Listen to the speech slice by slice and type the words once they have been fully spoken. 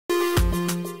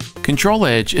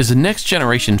ControlEdge is a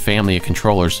next-generation family of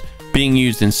controllers being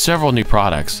used in several new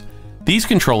products. These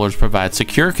controllers provide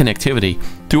secure connectivity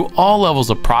through all levels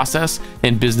of process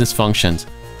and business functions,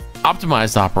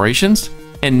 optimized operations,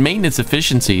 and maintenance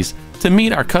efficiencies to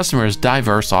meet our customers'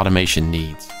 diverse automation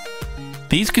needs.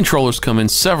 These controllers come in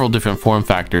several different form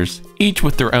factors, each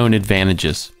with their own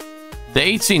advantages. The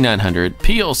HC900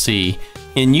 PLC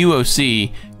and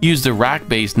UOC use the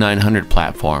rack-based 900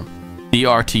 platform. The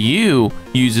RTU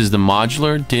uses the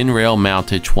modular DIN rail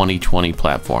mounted 2020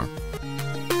 platform.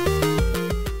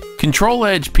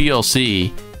 ControlEdge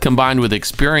PLC combined with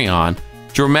Experion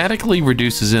dramatically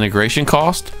reduces integration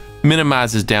cost,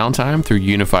 minimizes downtime through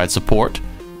unified support,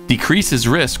 decreases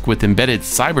risk with embedded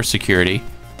cybersecurity,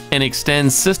 and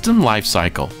extends system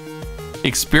lifecycle.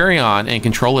 Experion and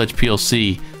ControlEdge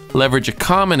PLC leverage a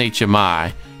common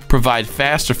HMI, provide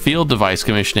faster field device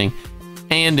commissioning,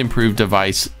 and improve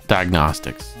device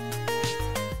diagnostics.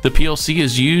 The PLC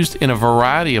is used in a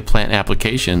variety of plant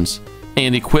applications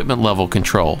and equipment level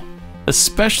control,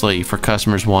 especially for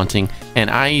customers wanting an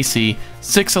IEC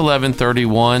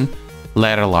 61131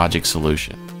 ladder logic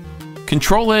solution.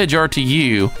 ControlEdge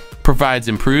RTU provides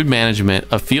improved management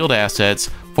of field assets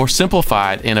for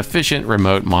simplified and efficient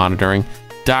remote monitoring,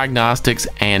 diagnostics,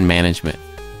 and management.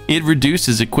 It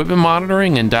reduces equipment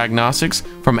monitoring and diagnostics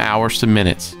from hours to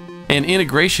minutes, and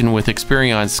integration with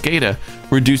Experion SCADA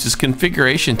reduces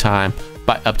configuration time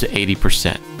by up to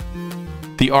 80%.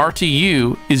 The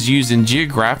RTU is used in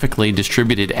geographically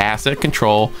distributed asset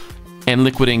control and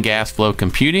liquid and gas flow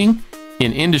computing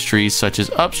in industries such as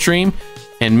upstream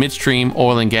and midstream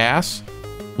oil and gas,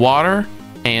 water,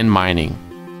 and mining.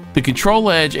 The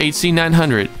ControlEdge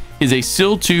HC900 is a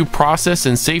SIL 2 process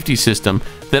and safety system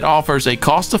that offers a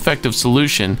cost-effective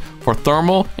solution for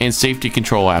thermal and safety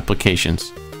control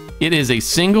applications. It is a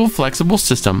single flexible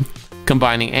system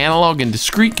combining analog and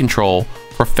discrete control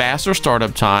for faster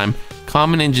startup time,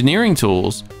 common engineering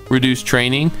tools, reduced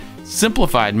training,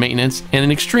 simplified maintenance, and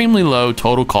an extremely low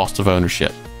total cost of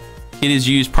ownership. It is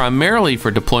used primarily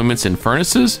for deployments in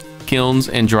furnaces, kilns,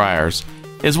 and dryers,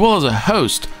 as well as a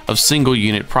host of single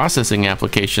unit processing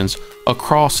applications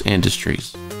across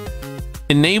industries.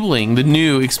 Enabling the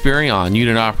new Experion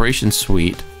Unit Operations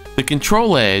Suite, the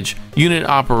ControlEdge Unit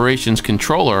Operations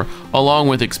Controller, along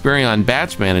with Experion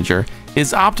Batch Manager,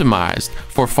 is optimized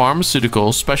for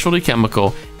pharmaceutical, specialty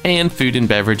chemical, and food and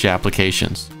beverage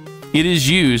applications. It is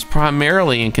used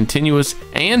primarily in continuous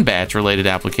and batch-related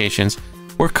applications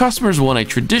where customers want a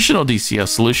traditional DCS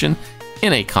solution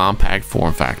in a compact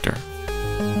form factor.